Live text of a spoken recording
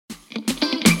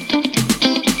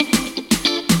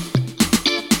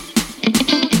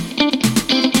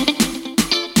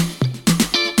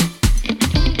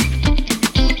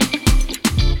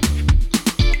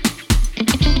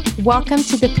Welcome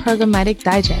to the Programmatic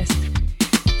Digest,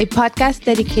 a podcast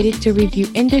dedicated to review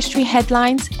industry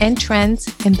headlines and trends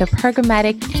in the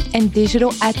programmatic and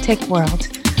digital ad tech world.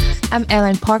 I'm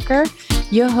Ellen Parker,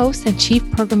 your host and Chief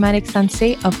Programmatic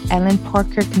Sensei of Ellen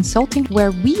Parker Consulting,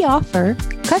 where we offer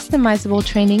customizable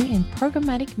training in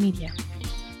programmatic media.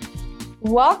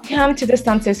 Welcome to the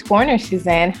Sensei's Corner,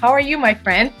 Suzanne. How are you, my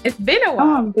friend? It's been a while.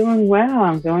 Oh, I'm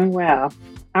doing well.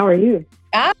 How are you?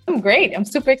 I'm great. I'm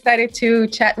super excited to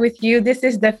chat with you. This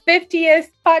is the 50th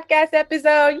podcast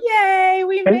episode. Yay,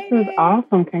 we made it. This is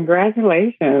awesome.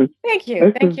 Congratulations. Thank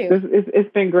you.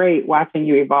 It's been great watching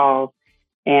you evolve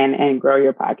and grow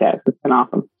your podcast. It's been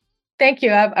awesome. Thank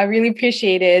you. I really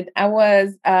appreciate it. I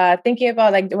was thinking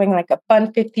about doing a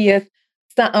fun 50th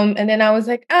something. And then I was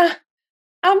like, I'm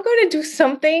going to do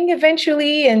something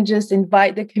eventually and just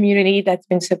invite the community that's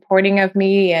been supporting of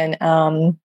me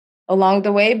and along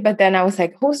the way. But then I was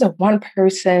like, who's the one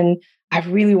person I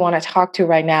really want to talk to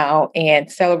right now and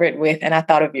celebrate with? And I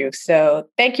thought of you. So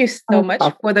thank you so much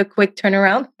for the quick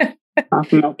turnaround.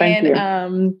 Awesome. No, thank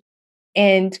you.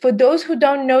 And for those who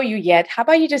don't know you yet, how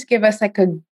about you just give us a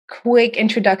quick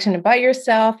introduction about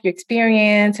yourself, your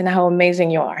experience, and how amazing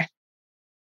you are?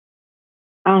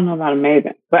 I don't know about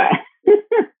amazing, but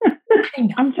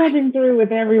I'm trudging through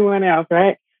with everyone else,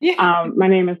 right? Yeah. My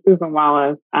name is Susan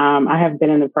Wallace. I have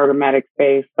been in the programmatic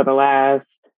space for the last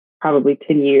probably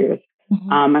 10 years.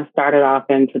 Mm-hmm. I started off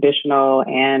in traditional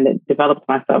and developed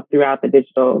myself throughout the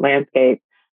digital landscape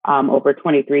over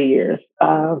 23 years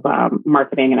of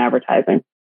marketing and advertising.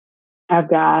 I've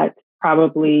got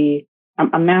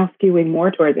I'm now skewing more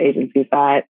towards agency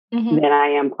side than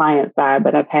I am client side,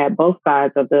 but I've had both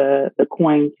sides of the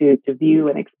coin to view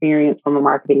and experience from a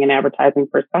marketing and advertising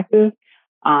perspective.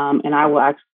 And I will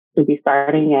actually be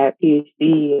starting at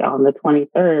PhD on the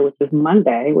 23rd, which is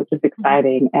Monday, which is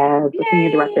exciting, as the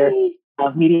Senior Director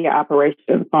of Media Operations.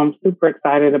 So I'm super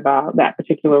excited about that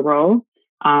particular role.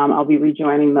 I'll be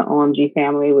rejoining the OMG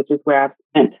family, which is where I've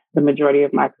spent the majority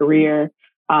of my career.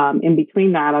 In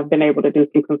between that, I've been able to do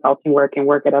some consulting work and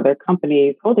work at other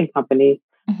companies, holding companies.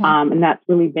 And that's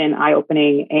really been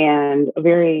eye-opening and a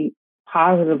very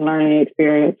positive learning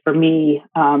experience for me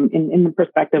in the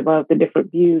perspective of the different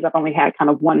views. I've only had kind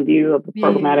of one view of the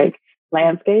programmatic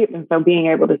landscape. And so being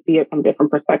able to see it from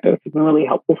different perspectives has been really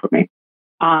helpful for me.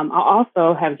 I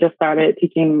also have just started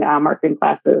teaching marketing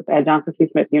classes at Johnson C.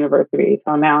 Smith University.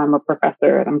 So now I'm a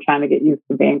professor and I'm trying to get used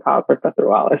to being called Professor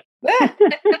Wallace.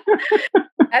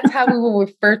 That's how we will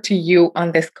refer to you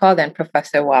on this call then,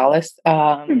 Professor Wallace.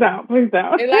 Please don't.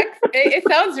 It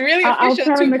sounds really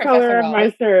official. I'll turn the color of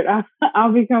my shirt.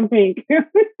 I'll become pink.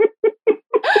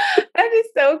 That is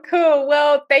so cool.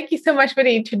 Well, thank you so much for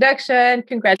the introduction.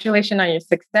 Congratulations on your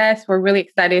success. We're really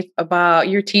excited about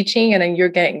your teaching and then you're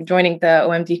joining the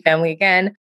OMD family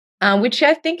again, which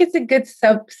I think is a good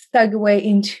segue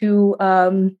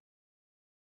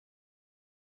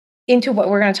into what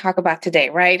we're going to talk about today,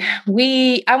 right?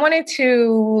 I wanted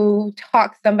to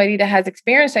talk somebody that has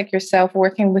experience like yourself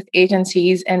working with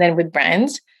agencies and then with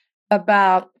brands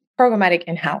about programmatic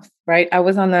in-house, right? I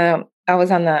was on the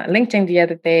LinkedIn the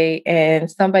other day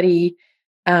and somebody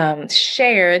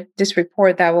shared this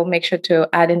report that we'll make sure to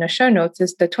add in the show notes.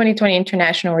 It's the 2020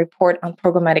 International Report on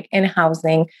Programmatic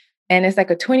In-Housing. And it's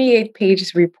like a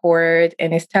 28-page report,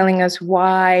 and it's telling us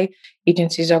why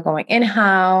agencies are going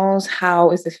in-house,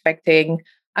 how is affecting,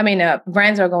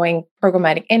 brands are going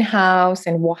programmatic in-house,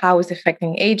 and how is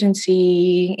affecting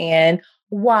agency, and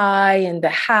why, and the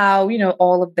how,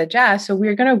 all of the jazz. So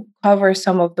we're going to cover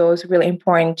some of those really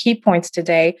important key points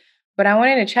today. But I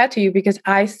wanted to chat to you because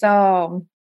I saw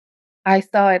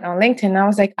it on LinkedIn, and I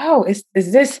was like, oh, is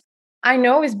this? I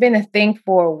know it's been a thing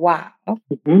for a while.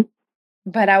 Mm-hmm.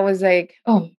 But I was like,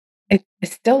 oh, it's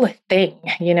still a thing,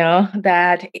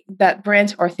 that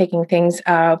brands are taking things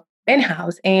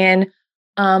in-house. And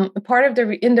part of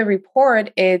in the report,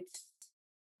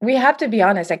 we have to be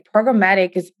honest,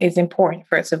 programmatic is important,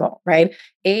 first of all, right?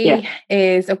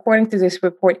 Is, according to this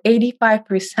report,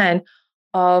 85%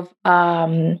 of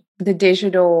the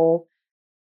digital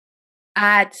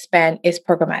ad spend is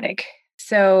programmatic.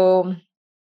 So,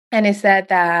 and it said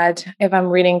that, if I'm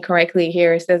reading correctly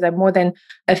here, it says that more than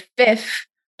a fifth,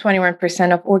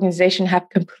 21% of organizations have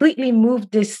completely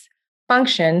moved this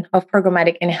function of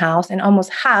programmatic in-house, and almost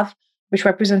half, which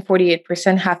represent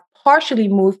 48%, have partially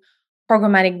moved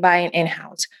programmatic buying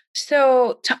in-house.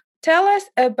 So tell us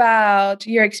about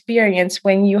your experience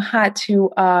when you had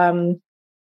to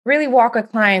really walk a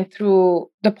client through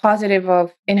the positive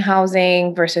of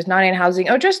in-housing versus not in-housing,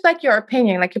 or just your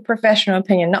opinion, your professional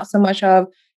opinion, not so much of,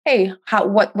 hey,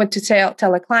 what to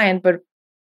tell a client, but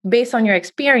based on your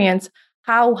experience,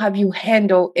 how have you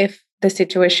handled if the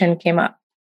situation came up?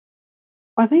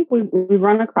 I think we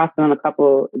run across them in a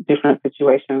couple different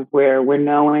situations where we're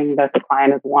knowing that the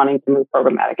client is wanting to move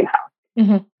programmatic in-house.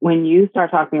 Mm-hmm. When you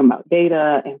start talking about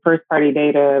data and first-party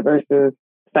data versus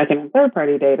second and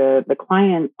third-party data, the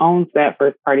client owns that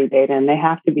first-party data, and they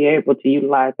have to be able to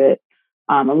utilize it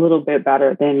a little bit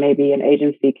better than maybe an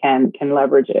agency can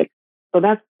leverage it. So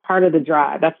that's part of the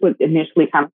drive. That's what initially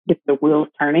kind of gets the wheels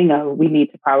turning of we need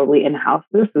to probably in-house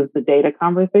this is the data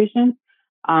conversation.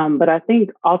 But I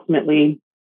think ultimately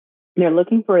they're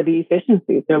looking for the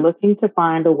efficiencies. They're looking to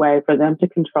find a way for them to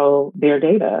control their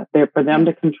data, for them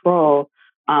to control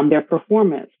their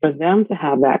performance, for them to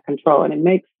have that control. And it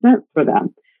makes sense for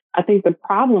them. I think the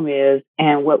problem is,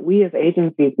 and what we as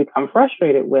agencies become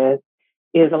frustrated with,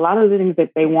 is a lot of the things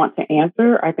that they want to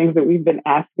answer are things that we've been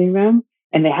asking them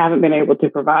and they haven't been able to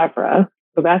provide for us.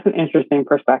 So that's an interesting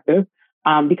perspective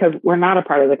because we're not a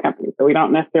part of the company. So we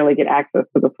don't necessarily get access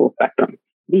to the full spectrum,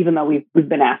 even though we've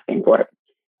been asking for it.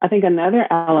 I think another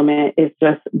element is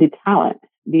just the talent,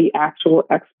 the actual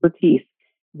expertise,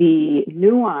 the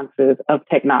nuances of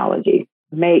technology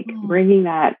make bringing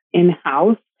that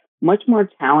in-house much more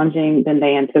challenging than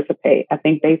they anticipate. I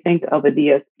think they think of a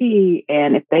DSP,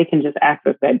 and if they can just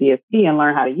access that DSP and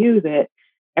learn how to use it,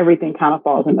 everything kind of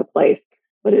falls into place.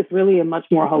 But it's really a much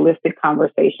more holistic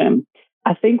conversation.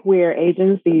 I think where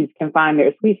agencies can find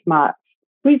their sweet spot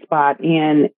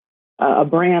in a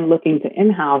brand looking to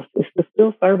in-house is to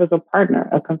still serve as a partner,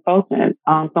 a consultant,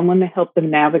 someone to help them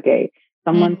navigate,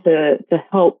 someone to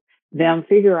help them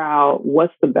figure out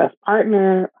what's the best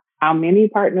partner, how many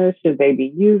partners should they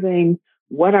be using,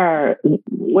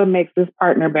 what makes this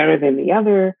partner better than the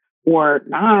other or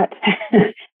not,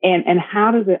 and how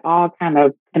does it all kind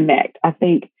of connect? I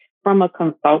think from a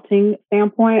consulting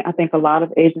standpoint, I think a lot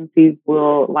of agencies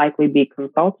will likely be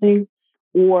consulting,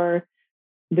 or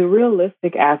the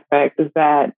realistic aspect is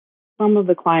that some of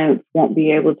the clients won't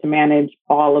be able to manage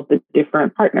all of the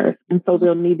different partners. And so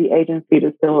they'll need the agency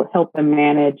to still help them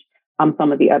manage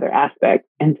some of the other aspects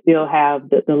and still have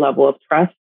the level of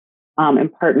trust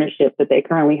and partnership that they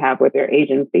currently have with their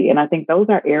agency. And I think those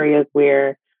are areas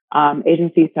where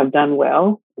agencies have done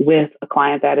well with a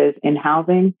client that is in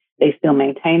housing. They still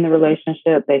maintain the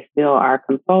relationship. They still are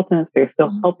consultants. They're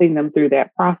still helping them through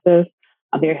that process.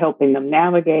 They're helping them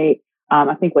navigate.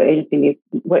 I think what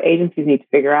agencies need to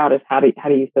figure out is how do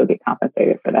you still get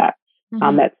compensated for that?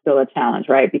 That's still a challenge,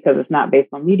 right? Because it's not based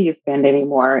on media spend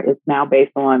anymore. It's now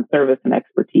based on service and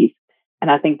expertise. And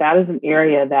I think that is an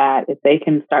area that if they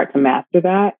can start to master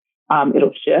that,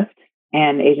 it'll shift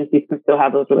and agencies can still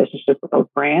have those relationships with those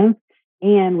brands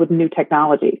and with new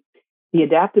technology. The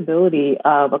adaptability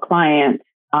of a client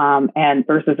and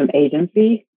versus an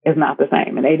agency is not the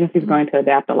same. An agency is going to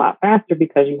adapt a lot faster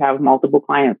because you have multiple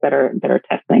clients that are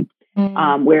testing.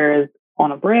 Whereas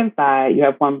on a brand side, you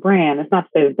have one brand. It's not to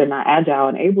say that they're not agile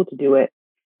and able to do it.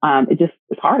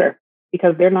 It's harder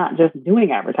because they're not just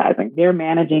doing advertising. They're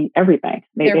managing everything.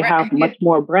 They have much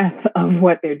more breadth of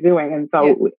what they're doing. And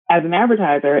so as an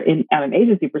advertiser, at an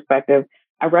agency perspective,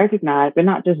 I recognize they're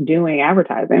not just doing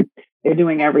advertising. They're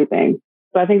doing everything.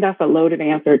 So I think that's a loaded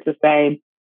answer to say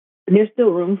there's still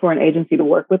room for an agency to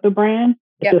work with the brand.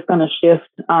 It's just going to shift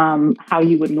how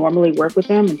you would normally work with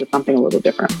them into something a little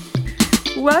different.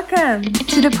 Welcome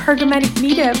to the Programmatic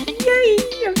Meetup.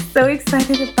 Yay! I'm so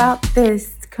excited about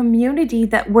this community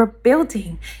that we're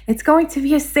building. It's going to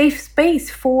be a safe space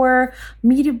for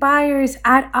media buyers,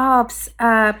 ad ops,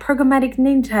 programmatic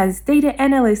ninjas, data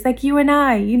analysts like you and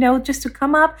I, just to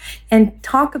come up and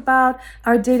talk about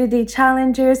our day-to-day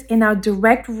challenges in our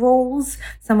direct roles,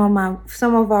 some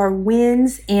of our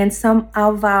wins, and some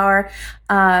of our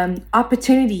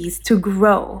opportunities to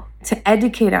grow, to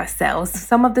educate ourselves.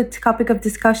 Some of the topic of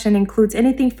discussion includes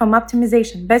anything from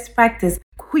optimization, best practice,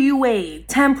 QA,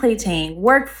 templating,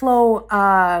 workflow,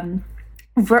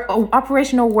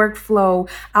 operational workflow.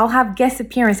 I'll have guest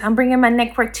appearance. I'm bringing my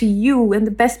network to you. And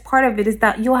the best part of it is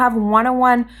that you'll have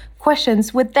one-on-one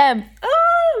questions with them.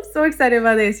 I'm so excited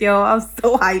about this, yo. I'm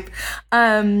so hyped.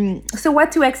 So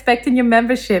what to expect in your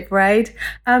membership, right?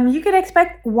 You can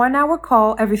expect 1 hour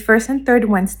call every first and third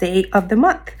Wednesday of the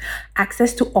month.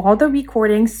 Access to all the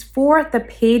recordings for the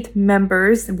paid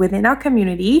members within our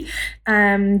community.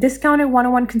 Discounted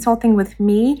one-on-one consulting with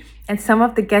me and some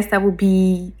of the guests that will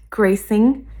be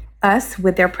gracing us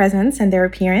with their presence and their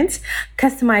appearance.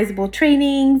 Customizable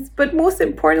trainings, but most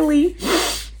importantly,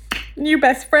 new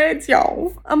best friends,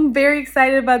 y'all. I'm very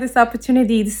excited about this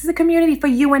opportunity. This is a community for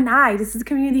you and I. This is a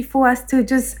community for us to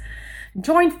just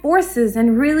join forces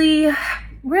and really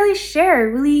share,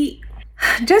 really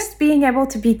just being able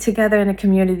to be together in a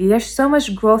community. There's so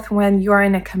much growth when you're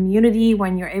in a community,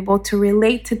 when you're able to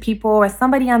relate to people, or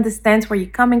somebody understands where you're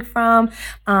coming from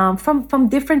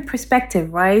different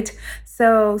perspective, right?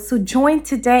 So join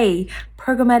today.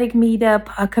 Programmatic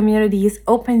Meetup community is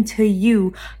open to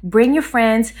you. Bring your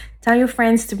friends. Tell your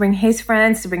friends to bring his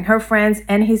friends, to bring her friends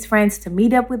and his friends to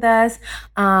meet up with us.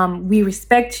 We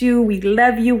respect you. We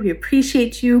love you. We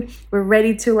appreciate you. We're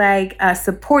ready to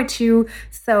support you.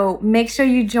 So make sure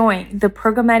you join the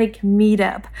Programmatic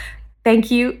Meetup.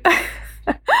 Thank you.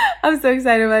 I'm so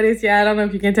excited about this. Yeah, I don't know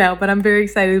if you can tell, but I'm very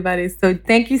excited about it. So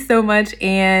thank you so much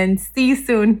and see you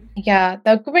soon. Yeah,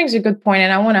 that brings a good point.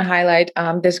 And I want to highlight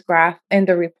this graph in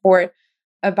the report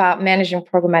about managing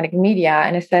programmatic media.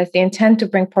 And it says the intent to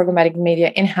bring programmatic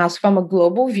media in-house from a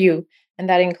global view. And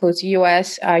that includes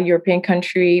US, European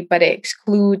country, but it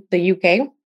excludes the UK.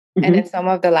 Mm-hmm. And then some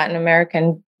of the Latin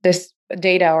American, this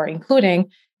data are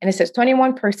including. And it says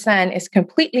 21% is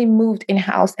completely moved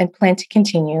in-house and plan to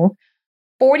continue.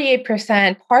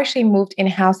 48% partially moved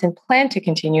in-house and plan to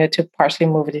continue to partially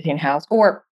move it in-house,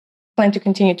 or plan to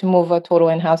continue to move a total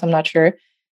in-house, I'm not sure.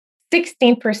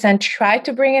 16% tried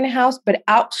to bring in-house, but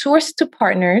outsourced to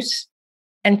partners,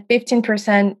 and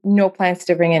 15% no plans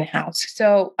to bring in-house.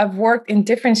 So I've worked in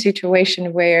different situations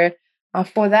where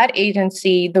for that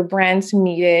agency, the brands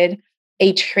needed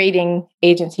a trading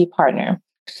agency partner.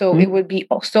 So it would be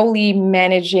solely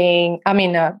managing,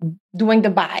 doing the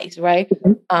buys, right?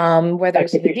 Whether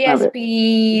it's the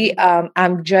DSP,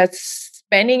 I'm just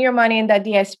spending your money in that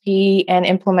DSP and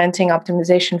implementing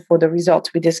optimization for the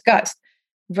results we discussed.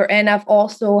 And I've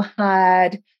also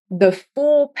had the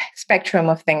full spectrum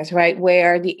of things, right?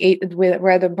 Where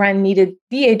the brand needed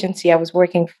the agency I was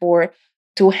working for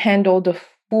to handle the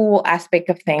full aspect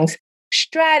of things,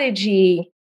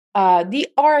 strategy, the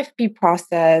RFP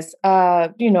process,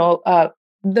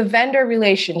 the vendor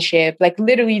relationship. Like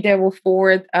literally, they will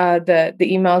forward the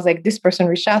emails. Like, this person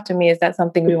reached out to me. Is that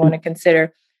something we want to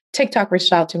consider? TikTok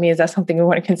reached out to me. Is that something we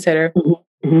want to consider?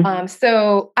 Mm-hmm.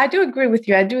 So I do agree with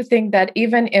you. I do think that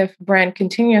even if brand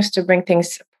continues to bring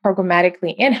things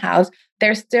programmatically in-house,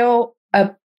 there's still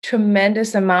a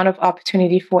tremendous amount of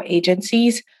opportunity for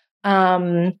agencies.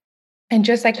 And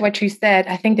just like what you said,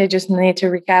 I think they just need to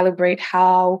recalibrate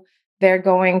how they're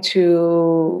going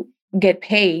to get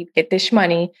paid, get this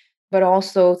money, but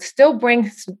also still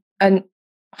brings a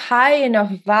high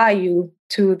enough value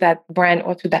to that brand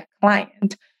or to that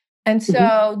client. And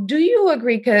so do you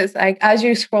agree? Because as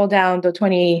you scroll down the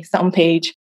 20-something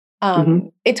page,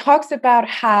 it talks about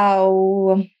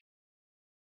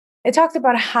It talks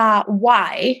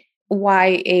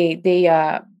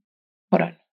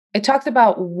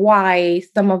about why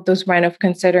some of those brands are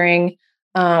considering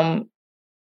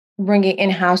bringing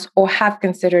in-house, or have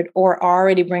considered, or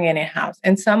already bringing in-house.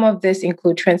 And some of this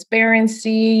include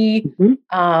transparency.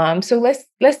 So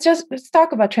let's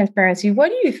talk about transparency. What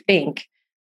do you think?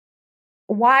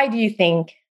 Why do you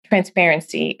think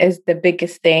transparency is the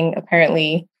biggest thing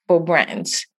apparently for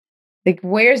brands? Like,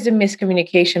 where's the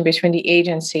miscommunication between the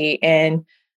agency and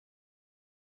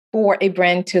for a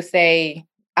brand to say,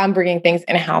 I'm bringing things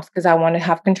in-house because I want to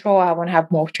have control. I want to have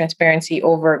more transparency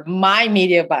over my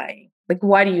media buying. Like,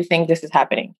 why do you think this is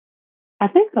happening? I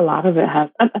think a lot of it has,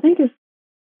 I think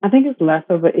it's less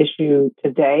of an issue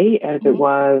today as it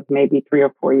was maybe 3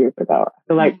 or 4 years ago. I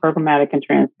feel like programmatic and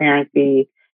transparency,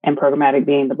 and programmatic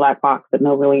being the black box that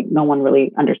no one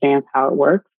really understands how it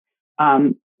works,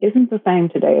 isn't the same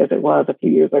today as it was a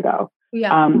few years ago.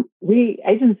 Yeah.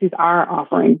 Agencies are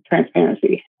offering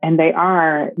transparency, and they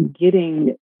are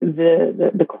getting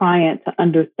the client to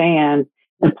understand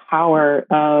the power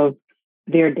of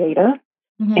their data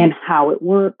and how it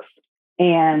works,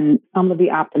 and some of the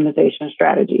optimization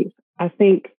strategies. I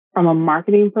think from a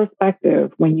marketing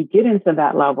perspective, when you get into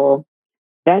that level,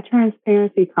 that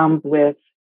transparency comes with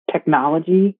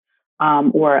technology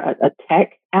or a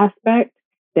tech aspect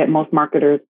that most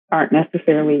marketers aren't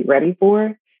necessarily ready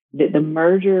for. The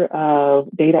merger of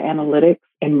data analytics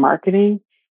and marketing,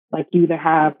 like you either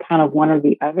have kind of one or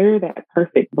the other, that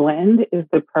perfect blend is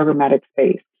the programmatic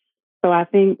space. So I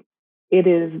think it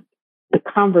is the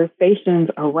conversations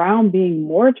around being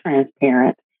more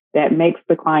transparent that makes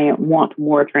the client want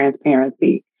more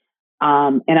transparency.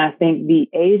 And I think the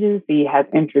agency has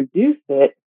introduced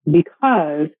it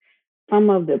because some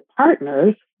of the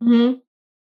partners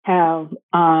have,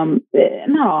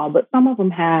 not all, but some of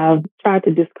them have tried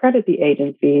to discredit the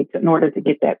agency in order to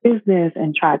get that business,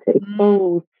 and tried to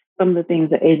expose some of the things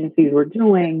that agencies were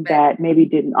doing that maybe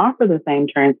didn't offer the same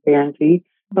transparency.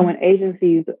 So when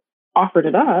agencies offered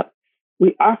it up,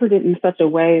 we offered it in such a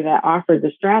way that offered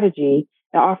the strategy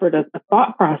it offered us a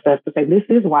thought process to say, this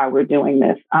is why we're doing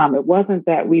this. It wasn't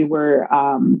that we were,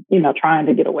 trying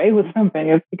to get away with something.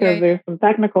 It's because there's some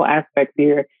technical aspects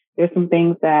here. There's some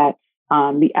things that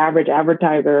the average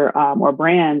advertiser or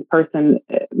brand person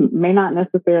may not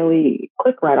necessarily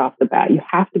click right off the bat. You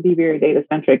have to be very data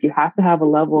centric. You have to have a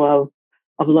level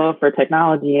of love for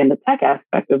technology and the tech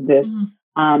aspect of this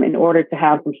in order to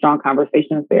have some strong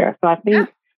conversations there. So I think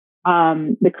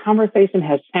the conversation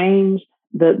has changed.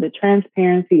 The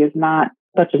transparency is not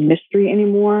such a mystery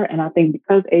anymore. And I think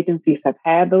because agencies have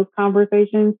had those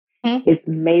conversations, it's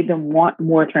made them want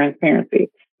more transparency.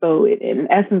 So in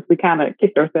essence, we kind of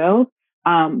kicked ourselves.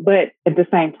 But at the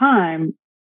same time,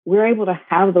 we're able to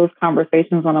have those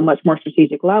conversations on a much more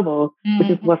strategic level, which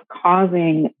is what's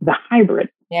causing the hybrid.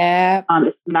 Yeah.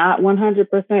 It's not 100%.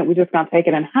 We're just going to take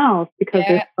it in house because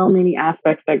there's so many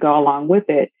aspects that go along with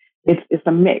it. It's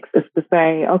a mix. It's to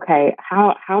say, okay,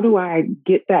 how do I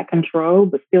get that control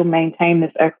but still maintain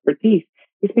this expertise?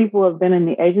 These people have been in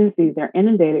the agencies. They're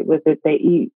inundated with it. They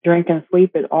eat, drink, and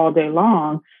sleep it all day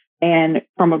long. And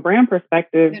from a brand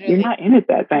perspective, you're not in it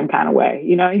that same kind of way.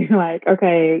 You're like,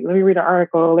 okay, let me read an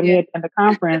article. Let me attend a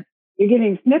conference. You're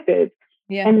getting snippets.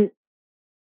 Yeah. And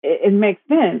it makes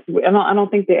sense. I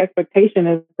don't think the expectation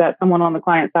is that someone on the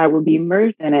client side will be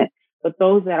immersed in it. But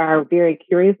those that are very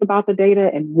curious about the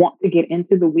data and want to get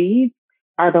into the weeds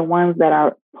are the ones that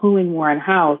are pulling more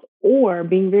in-house or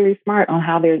being very smart on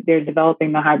how they're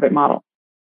developing the hybrid model.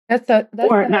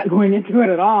 Or not going into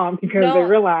it at all because they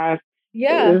realize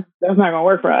that's not going to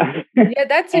work for us. Yeah,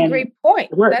 that's a great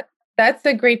point. That's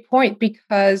a great point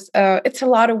because it's a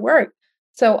lot of work.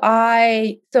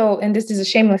 And this is a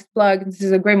shameless plug. This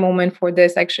is a great moment for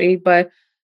this actually, but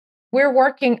we're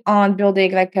working on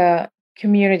building like a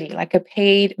community, like a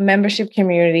paid membership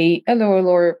community, a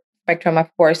lower spectrum, of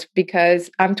course,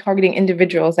 because I'm targeting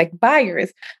individuals like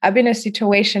buyers. I've been in a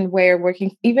situation where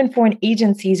working even for an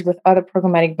agencies with other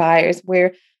programmatic buyers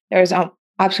where there's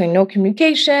absolutely no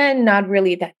communication, not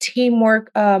really that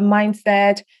teamwork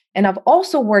mindset. And I've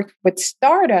also worked with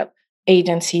startup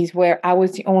agencies where I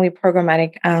was the only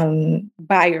programmatic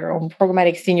buyer or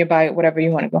programmatic senior buyer, whatever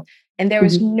you want to go. And there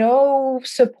was no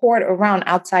support around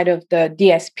outside of the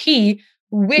DSP,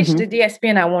 which the DSP,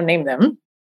 and I won't name them,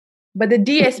 but the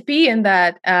DSP in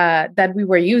that we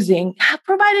were using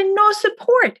provided no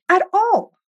support at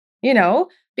all,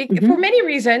 for many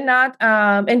reasons, not,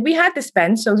 and we had to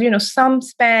spend. So, some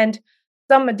spend,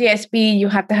 some DSP, you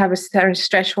have to have a certain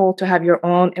threshold to have your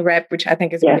own rep, which I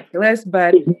think is ridiculous,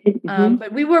 but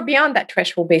we were beyond that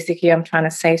threshold, basically, I'm trying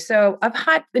to say. So I've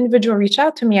had individuals reach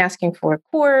out to me asking for a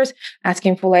course,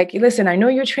 asking for like, listen, I know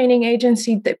you're training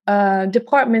agency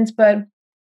departments, but,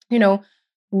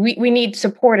 we need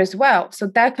support as well. So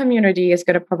that community is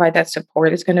going to provide that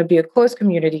support. It's going to be a close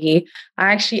community.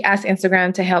 I actually asked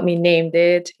Instagram to help me name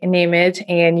it,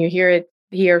 and you hear it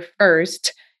here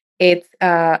first. It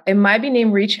might be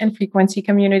named Reach and Frequency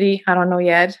Community. I don't know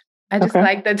yet. I just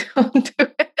like the tone to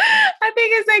it. I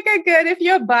think it's like a good. If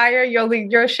you're a buyer,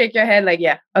 you'll shake your head like,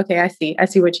 yeah, okay, I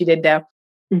see what you did there.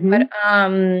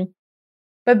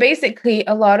 But basically,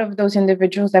 a lot of those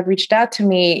individuals that reached out to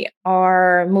me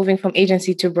are moving from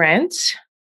agency to brands,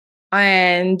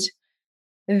 and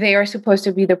they are supposed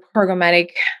to be the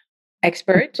programmatic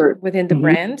expert within the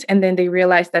brand. And then they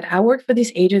realize that I work for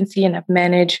this agency and I've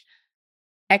managed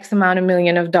X amount of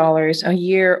million of dollars a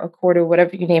year, a quarter,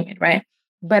 whatever you name it, right?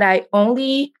 But I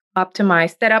only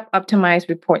set up, optimize,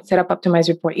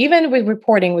 report. Even with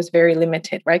reporting was very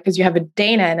limited, right? Because you have a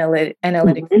data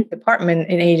analytics department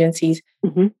in agencies.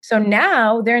 So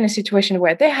now they're in a situation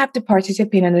where they have to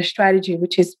participate in a strategy,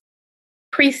 which is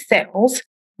pre-sales.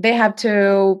 They have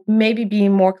to maybe be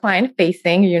more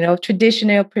client-facing.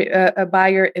 Traditional a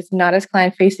buyer is not as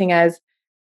client-facing as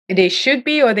they should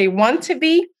be or they want to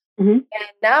be. And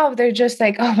now they're just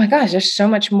like, oh my gosh, there's so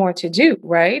much more to do,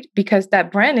 right? Because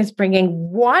that brand is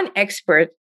bringing one expert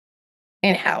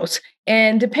in-house.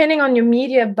 And depending on your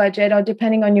media budget or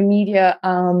depending on your media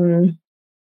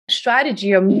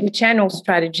strategy or media channel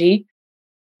strategy,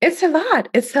 it's a lot.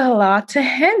 It's a lot to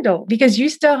handle because you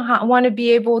still want to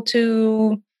be able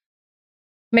to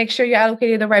make sure you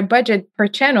allocated the right budget per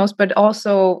channels, but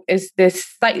also is this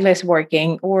site list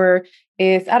working or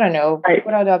is, I don't know,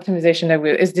 what are the optimization that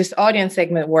is this audience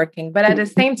segment working? But at the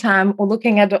same time, we're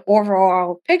looking at the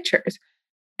overall pictures.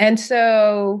 And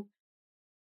so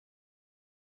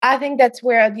I think that's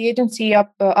where the agency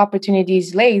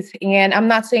opportunities lays. And I'm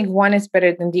not saying one is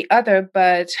better than the other,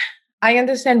 but I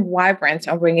understand why brands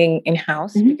are bringing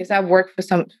in-house because I've worked for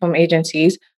some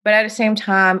agencies, but at the same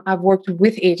time, I've worked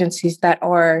with agencies that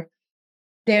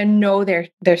know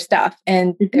their stuff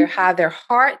and they have their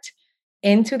heart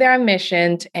into their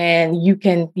mission, and you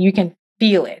can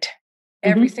feel it.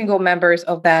 Every single members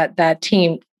of that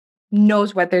team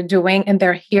knows what they're doing, and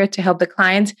they're here to help the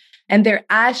clients, and they're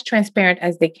as transparent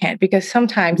as they can, because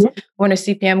sometimes when a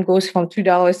CPM goes from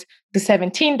 $2 to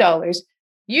 $17,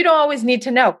 you don't always need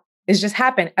to know. It's just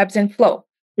happen, ebbs and flow.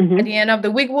 At the end of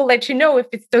the week, we'll let you know if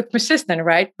it's still persistent,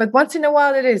 right? But once in a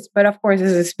while it is. But of course,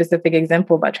 this is a specific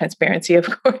example about transparency,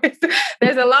 of course.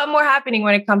 There's a lot more happening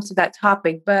when it comes to that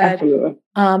topic. But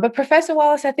Professor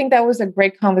Wallace, I think that was a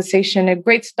great conversation, a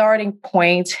great starting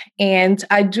point. And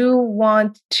I do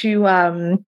want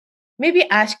to maybe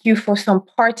ask you for some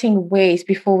parting ways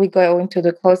before we go into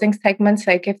the closing segments.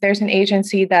 Like if there's an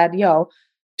agency that,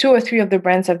 2 or 3 of the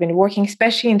brands have been working,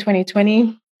 especially in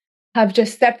 2020, have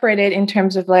just separated in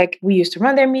terms of like, we used to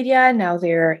run their media, now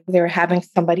they're having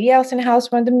somebody else in-house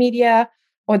run the media,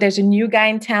 or there's a new guy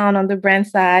in town on the brand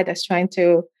side that's trying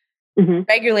to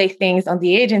regulate things on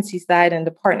the agency side and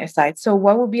the partner side. So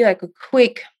what would be like a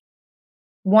quick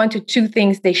 1 to 2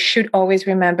 things they should always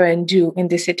remember and do in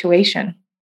this situation?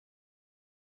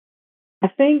 I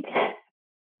think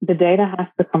the data has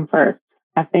to come first.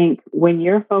 I think when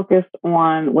you're focused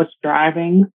on what's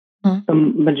driving the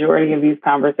majority of these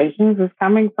conversations is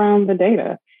coming from the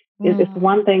data. It's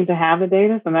one thing to have the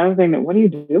data. It's another thing that what do you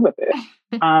do with it?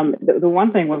 The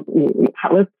one thing was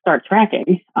let's start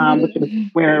tracking, which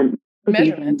is where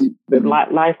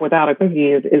life without a cookie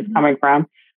is coming from.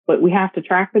 But we have to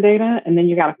track the data, and then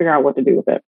you got to figure out what to do with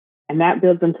it. And that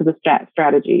builds into the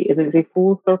strategy. It is a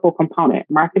full circle component.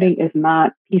 Marketing is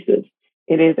not pieces.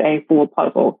 It is a full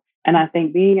puzzle. And I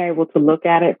think being able to look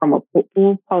at it from a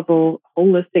full puzzle,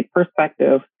 holistic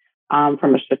perspective,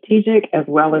 from a strategic as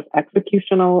well as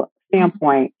executional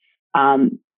standpoint,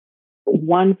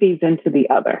 one feeds into the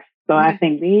other. So I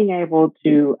think being able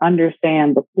to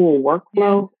understand the full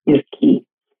workflow is key.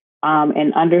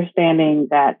 And understanding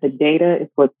that the data is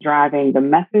what's driving the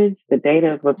message, the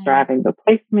data is what's driving the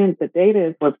placement, the data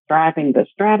is what's driving the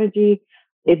strategy.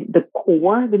 The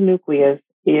core, the nucleus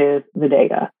is the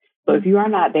data. So if you are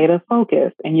not data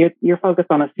focused and you're focused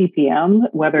on a CPM,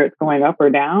 whether it's going up or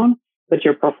down, but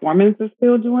your performance is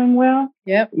still doing well,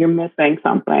 you're missing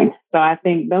something. So I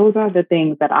think those are the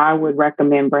things that I would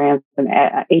recommend brands and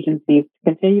agencies to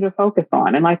continue to focus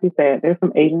on. And like you said, there's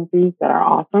some agencies that are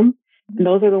awesome. And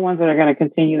those are the ones that are going to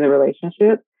continue the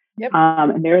relationship.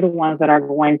 And they're the ones that are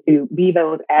going to be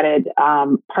those added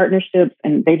partnerships,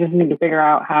 and they just need to figure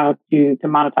out how to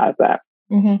monetize that.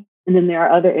 And then there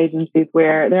are other agencies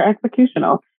where they're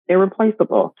executional, they're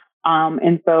replaceable.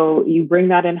 And so you bring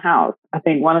that in-house. I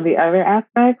think one of the other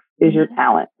aspects is your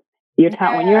talent.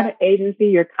 When you're at an agency,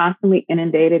 you're constantly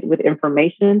inundated with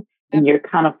information, and you're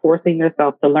kind of forcing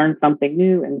yourself to learn something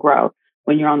new and grow.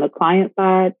 When you're on the client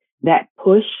side, that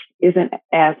push isn't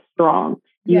as strong.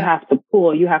 You have to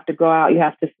pull, you have to go out, you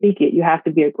have to seek it. You have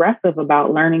to be aggressive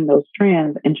about learning those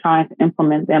trends and trying to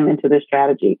implement them into the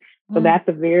strategy. So that's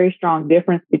a very strong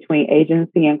difference between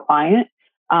agency and client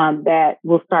that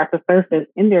will start to surface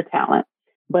in their talent.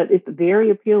 But it's very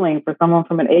appealing for someone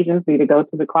from an agency to go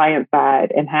to the client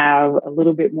side and have a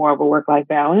little bit more of a work-life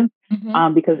balance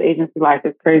because agency life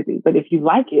is crazy. But if you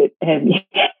like it and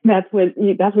that's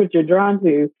what you're drawn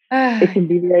to, it can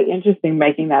be very interesting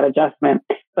making that adjustment.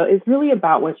 So it's really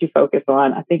about what you focus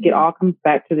on. I think it all comes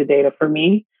back to the data for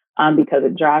me because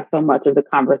it drives so much of the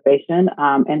conversation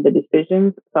and the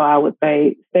decisions. So I would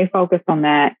say stay focused on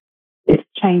that. It's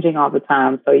changing all the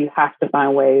time. So you have to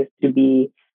find ways to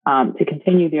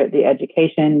continue the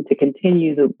education, to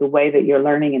continue the way that you're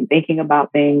learning and thinking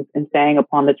about things and staying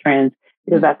upon the trends,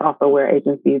 because that's also where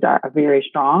agencies are very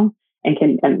strong and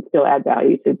can still add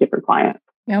value to different clients.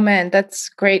 Oh man, that's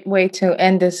a great way to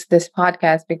end this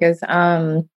podcast because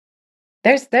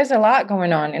there's a lot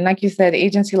going on. And like you said,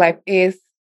 agency life is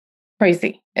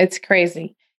crazy. It's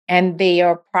crazy. And they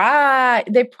pride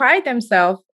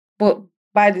themselves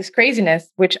by this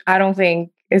craziness, which I don't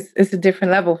think it's a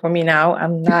different level for me now.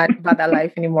 I'm not about that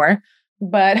life anymore.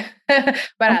 But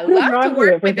I love to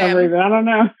work with them. I don't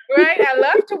know. Right? I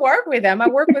love to work with them. I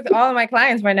work with all of my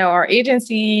clients right now, our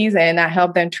agencies, and I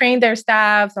help them train their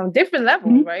staffs on different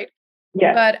levels, right?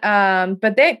 Yeah.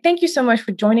 But thank you so much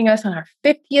for joining us on our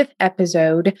 50th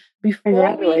episode.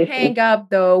 Before we hang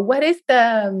up though, what is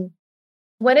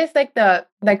like the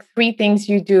 3 things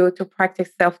you do to practice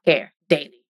self-care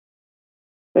daily?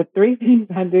 The 3 things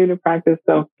I do to practice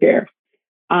self-care.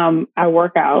 I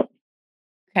work out.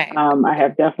 Okay. I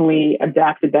have definitely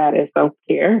adapted that as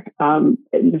self-care.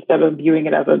 Instead of viewing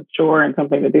it as a chore and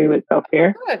something to do, it's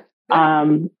self-care.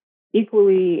 Good.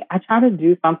 Equally, I try to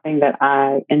do something that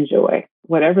I enjoy,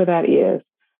 whatever that is.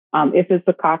 If it's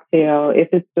a cocktail, if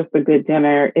it's just a good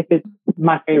dinner, if it's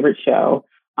my favorite show,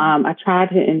 I try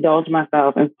to indulge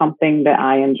myself in something that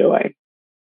I enjoy.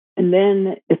 And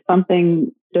then it's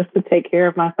something just to take care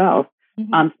of myself.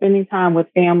 Spending time with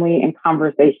family and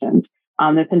conversations.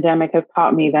 The pandemic has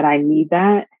taught me that I need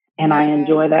that. And I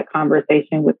enjoy that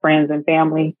conversation with friends and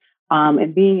family.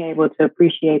 And being able to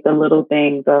appreciate the little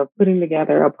things of putting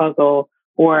together a puzzle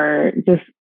or just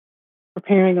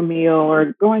preparing a meal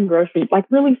or going groceries, like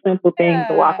really simple things,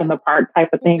 a walk in the park type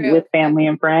of thing with family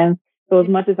and friends. So as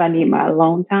much as I need my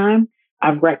alone time,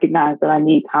 I've recognized that I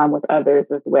need time with others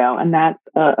as well. And that's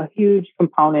a huge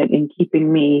component in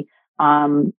keeping me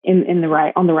on the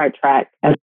right track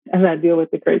as I deal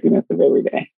with the craziness of every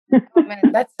day. Oh,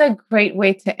 man, that's a great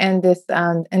way to end this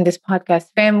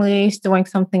podcast. Families, doing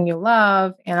something you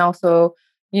love, and also,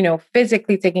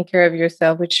 physically taking care of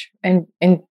yourself, which and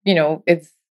it's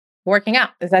working out.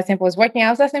 It's that simple as working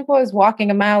out. It's that simple as walking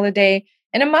a mile a day.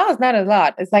 And a mile is not a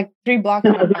lot. It's like 3 blocks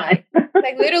a mile.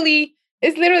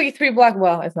 It's literally 3 blocks.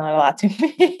 Well, it's not a lot to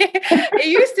me. It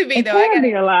used to be, though. It can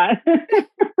be a lot.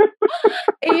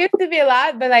 It used to be a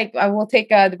lot, but like I will take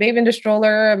the baby in the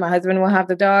stroller. My husband will have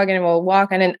the dog, and we'll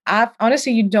walk. And then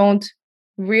honestly, you don't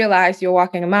realize you're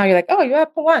walking a mile. You're like, oh, you have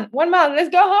 1 mile. Let's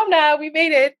go home now. We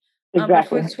made it.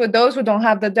 Exactly. For those who don't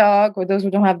have the dog or those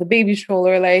who don't have the baby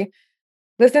stroller, like,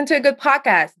 listen to a good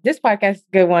podcast. This podcast is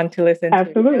a good one to listen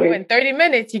Absolutely. to. In 30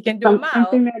 minutes, you can do a mile.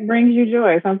 Something that brings you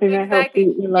joy, something that helps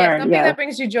you learn. Something that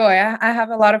brings you joy. I have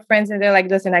a lot of friends and they're like,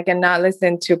 listen, I cannot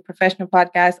listen to professional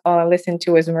podcasts. All I listen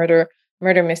to is murder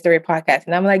mystery podcast.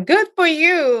 And I'm like, good for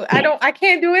you. I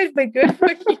can't do it, but good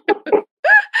for you.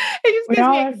 It just we gives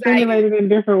all me are stimulated in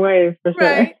different ways, for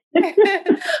right. sure.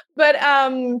 But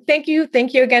thank you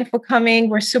again for coming.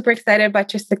 We're super excited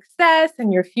about your success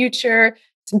and your future.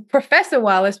 Professor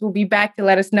Wallace will be back to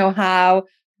let us know how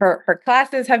her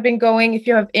classes have been going. If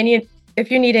you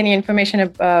need any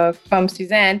information from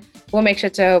Suzanne, we'll make sure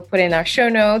to put in our show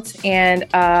notes. And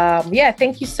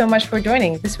thank you so much for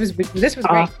joining. This was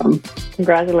awesome. Great.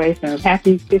 Congratulations.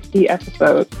 Happy 50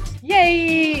 episodes.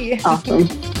 Yay. Awesome.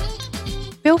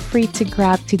 Feel free to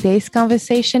grab today's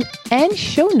conversation and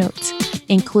show notes,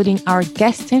 including our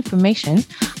guest information,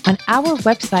 on our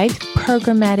website,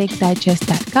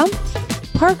 programmaticdigest.com.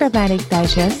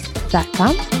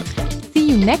 programmaticdigest.com. See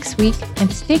you next week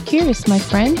and stay curious, my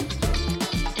friend.